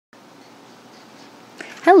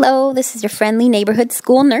Hello, this is your friendly neighborhood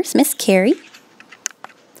school nurse, Miss Kerry.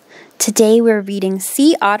 Today we're reading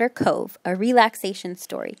Otter Cove, a relaxation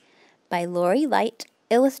story by Lori Light,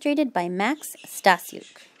 illustrated by Max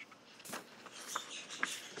Stasiuk.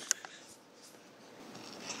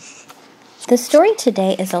 The story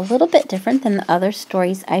today is a little bit different than the other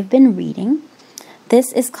stories I've been reading.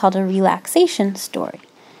 This is called a relaxation story.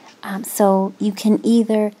 So you can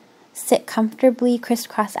either sit comfortably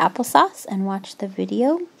criss-cross-applesauce and watch the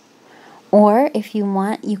video, or if you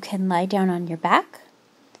want, you can lie down on your back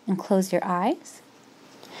and close your eyes.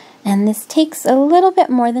 And this takes a little bit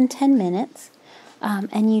more than 10 minutes,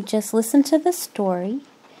 and you just listen to the story,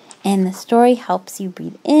 and the story helps you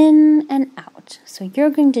breathe in and out. So you're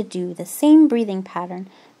going to do the same breathing pattern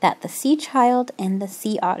that the sea child and the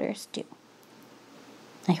sea otters do.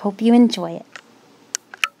 I hope you enjoy it.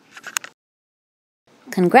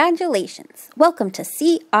 Congratulations! Welcome to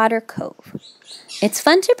Otter Cove. It's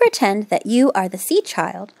fun to pretend that you are the sea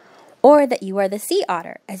child or that you are the sea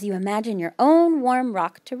otter as you imagine your own warm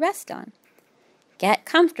rock to rest on. Get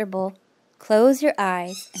comfortable, close your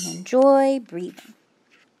eyes, and enjoy breathing.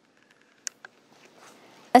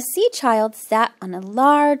 A sea child sat on a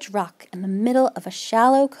large rock in the middle of a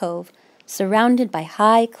shallow cove surrounded by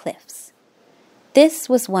high cliffs. This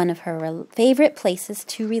was one of her favorite places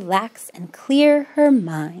to relax and clear her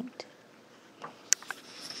mind.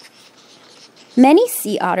 Many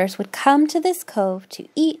sea otters would come to this cove to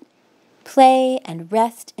eat, play, and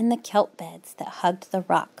rest in the kelp beds that hugged the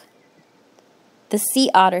rock. The sea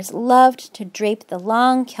otters loved to drape the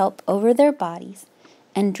long kelp over their bodies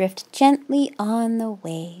and drift gently on the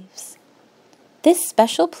waves. This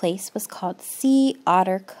special place was called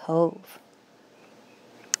Otter Cove.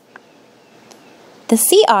 The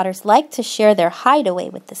sea otters liked to share their hideaway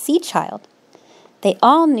with the sea child. They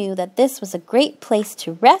all knew that this was a great place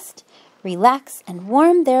to rest, relax, and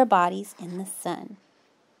warm their bodies in the sun.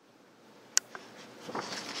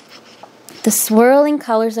 The swirling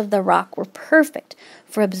colors of the rock were perfect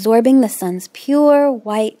for absorbing the sun's pure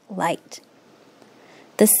white light.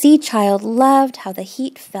 The sea child loved how the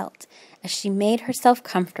heat felt as she made herself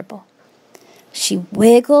comfortable. She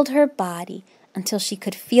wiggled her body until she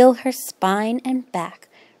could feel her spine and back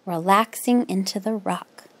relaxing into the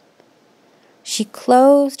rock. She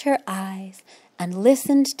closed her eyes and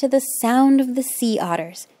listened to the sound of the sea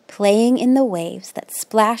otters playing in the waves that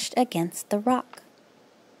splashed against the rock.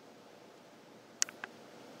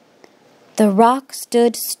 The rock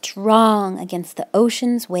stood strong against the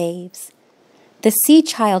ocean's waves. The sea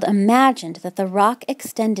child imagined that the rock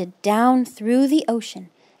extended down through the ocean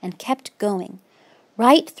and kept going,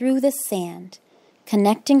 right through the sand,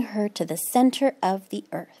 connecting her to the center of the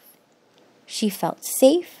earth. She felt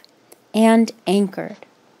safe and anchored.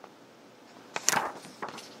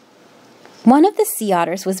 One of the sea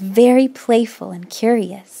otters was very playful and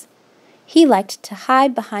curious. He liked to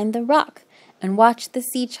hide behind the rock and watch the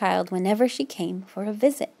sea child whenever she came for a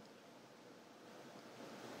visit.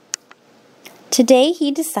 Today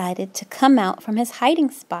he decided to come out from his hiding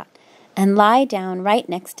spot and lie down right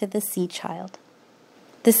next to the sea child.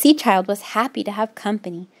 The sea child was happy to have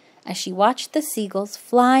company as she watched the seagulls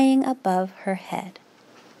flying above her head.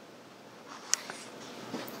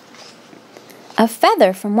 A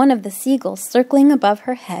feather from one of the seagulls circling above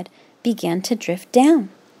her head began to drift down.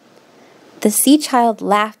 The sea child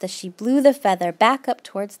laughed as she blew the feather back up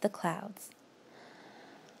towards the clouds.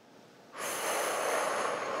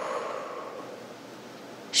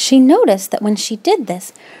 She noticed that when she did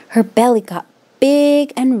this, her belly got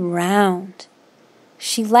big and round.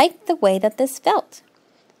 She liked the way that this felt.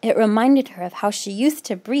 It reminded her of how she used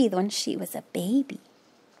to breathe when she was a baby.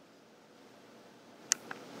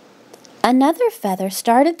 Another feather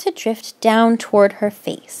started to drift down toward her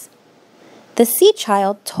face. The sea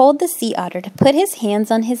child told the sea otter to put his hands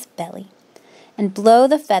on his belly and blow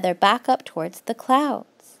the feather back up towards the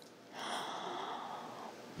clouds.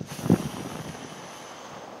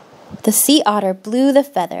 The sea otter blew the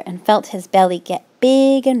feather and felt his belly get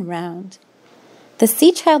big and round. The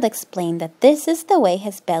sea child explained that this is the way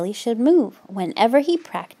his belly should move whenever he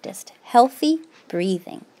practiced healthy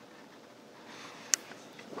breathing.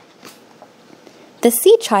 The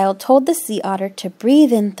sea child told the sea otter to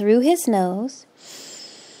breathe in through his nose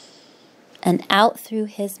and out through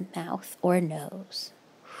his mouth or nose.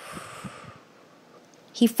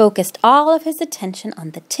 He focused all of his attention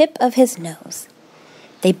on the tip of his nose.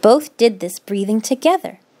 They both did this breathing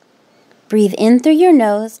together. Breathe in through your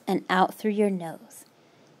nose and out through your nose.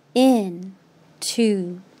 In,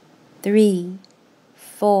 2, 3,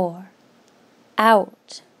 4.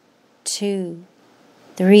 Out, 2,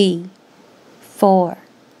 3, 4.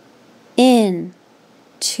 In,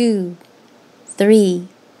 2, 3,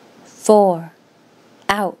 4.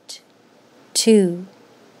 Out, 2,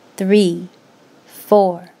 3,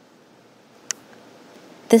 4.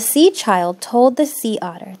 The sea child told the sea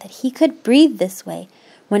otter that he could breathe this way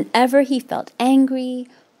whenever he felt angry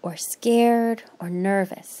or scared or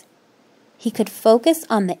nervous. He could focus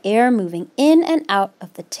on the air moving in and out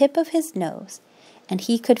of the tip of his nose, and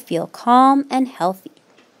he could feel calm and healthy.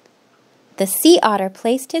 The sea otter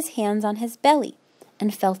placed his hands on his belly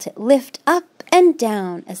and felt it lift up and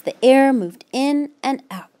down as the air moved in and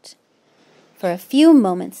out. For a few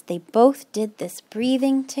moments they both did this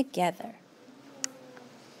breathing together.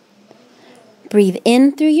 Breathe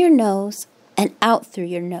in through your nose and out through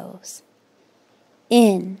your nose.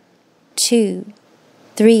 In, 2,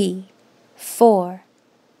 3, 4.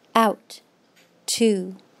 Out,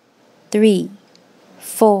 2, 3,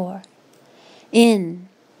 4. In,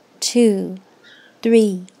 2,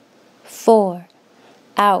 3, 4.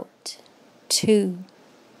 Out, 2,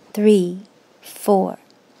 3, 4.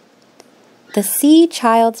 The sea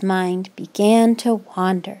child's mind began to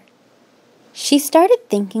wander. She started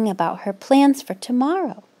thinking about her plans for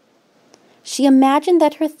tomorrow. She imagined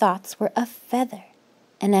that her thoughts were a feather,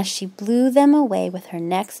 and as she blew them away with her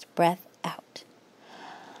next breath out.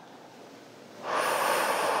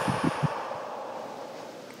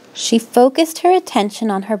 She focused her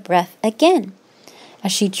attention on her breath again,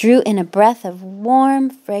 as she drew in a breath of warm,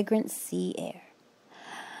 fragrant sea air.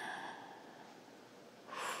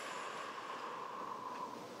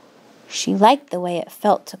 She liked the way it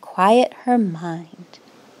felt to quiet her mind.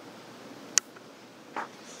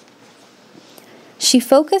 She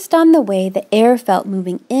focused on the way the air felt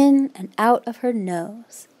moving in and out of her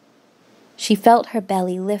nose. She felt her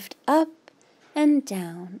belly lift up and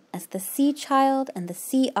down as the sea child and the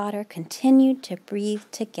sea otter continued to breathe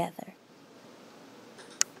together.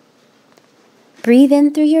 Breathe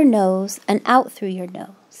in through your nose and out through your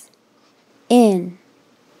nose. In,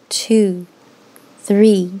 2,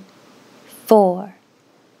 3, 4.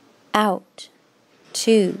 Out,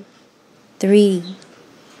 2, 3,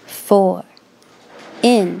 4.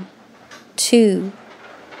 In, 2,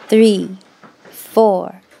 3,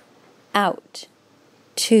 4. Out,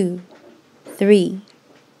 2, 3,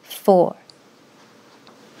 4.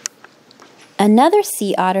 Another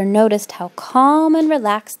sea otter noticed how calm and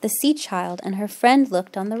relaxed the sea child and her friend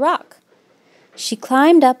looked on the rock. She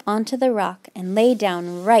climbed up onto the rock and lay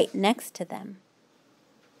down right next to them.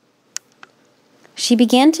 She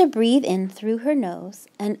began to breathe in through her nose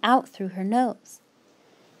and out through her nose.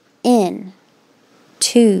 In,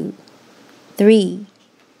 2, 3,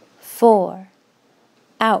 4.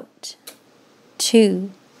 Out,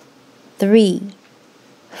 2, 3,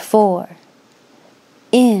 4.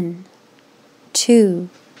 In, 2,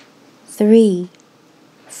 3,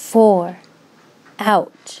 4.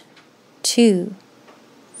 Out, 2,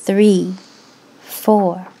 3,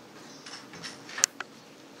 4.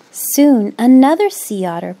 Soon another sea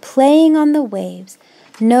otter playing on the waves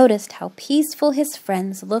noticed how peaceful his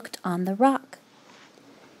friends looked on the rock.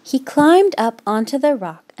 He climbed up onto the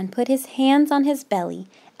rock and put his hands on his belly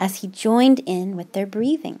as he joined in with their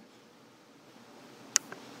breathing.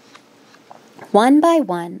 One by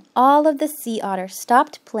one, all of the sea otters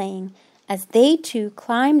stopped playing as they too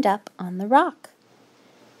climbed up on the rock.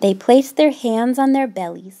 They placed their hands on their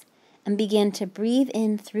bellies and began to breathe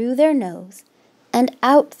in through their nose and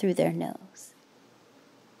out through their nose.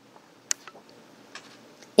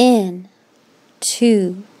 In,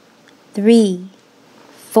 2, 3,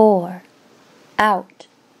 4. Out,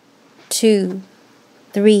 2,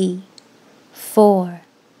 3, 4.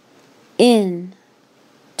 In,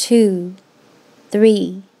 2,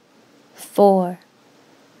 3, 4.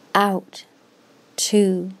 Out,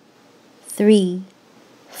 2, 3,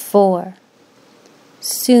 4.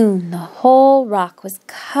 Soon the whole rock was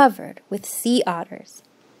covered with sea otters.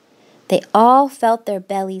 They all felt their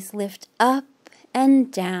bellies lift up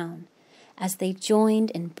and down as they joined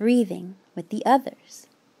in breathing with the others.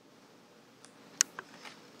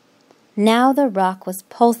 Now the rock was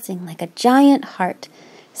pulsing like a giant heart,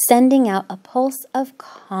 sending out a pulse of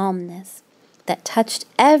calmness that touched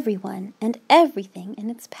everyone and everything in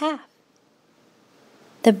its path.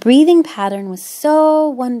 The breathing pattern was so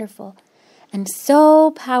wonderful and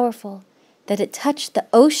so powerful that it touched the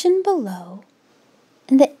ocean below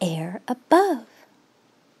and the air above.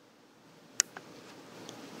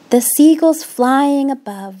 The seagulls flying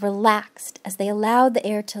above relaxed as they allowed the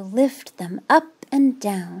air to lift them up and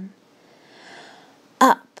down.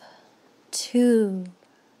 Up, 2,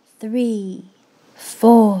 3,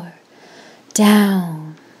 4.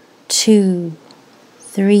 Down, 2,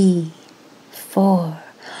 3, 4.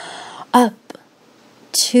 Up,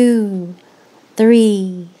 2,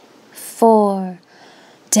 3, 4.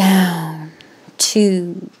 Down,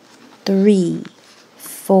 2, 3,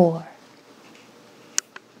 4.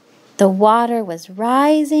 The water was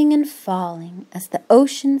rising and falling as the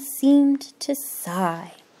ocean seemed to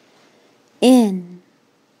sigh. In,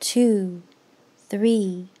 2,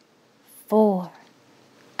 3, 4.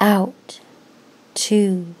 Out,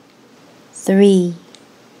 2, 3,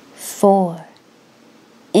 4.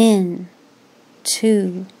 In,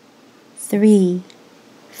 2, 3,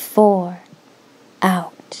 4.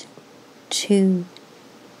 Out, 2,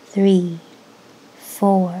 3,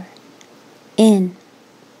 4. In,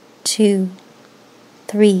 2,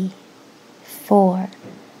 3, 4.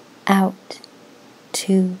 Out,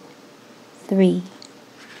 2, 3,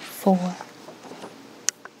 4.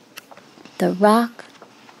 The rock,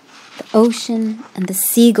 the ocean, and the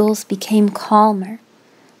seagulls became calmer,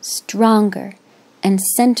 stronger, and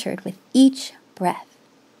centered with each breath.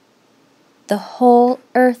 The whole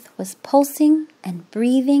earth was pulsing and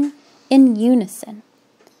breathing in unison.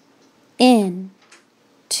 In,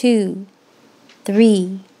 2,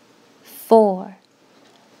 3, 4.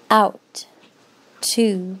 Out,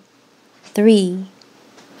 2, 3,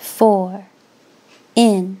 4.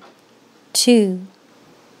 In, 2,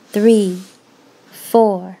 3,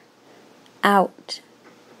 4. Out,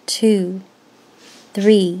 2,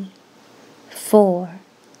 3, 4.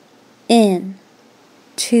 In,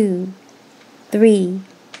 2, 3,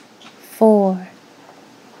 4.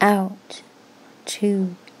 Out,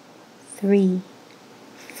 2, 3,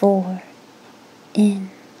 4. In,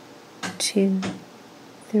 2,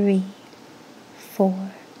 3,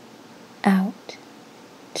 4. Out,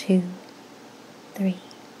 2, 3.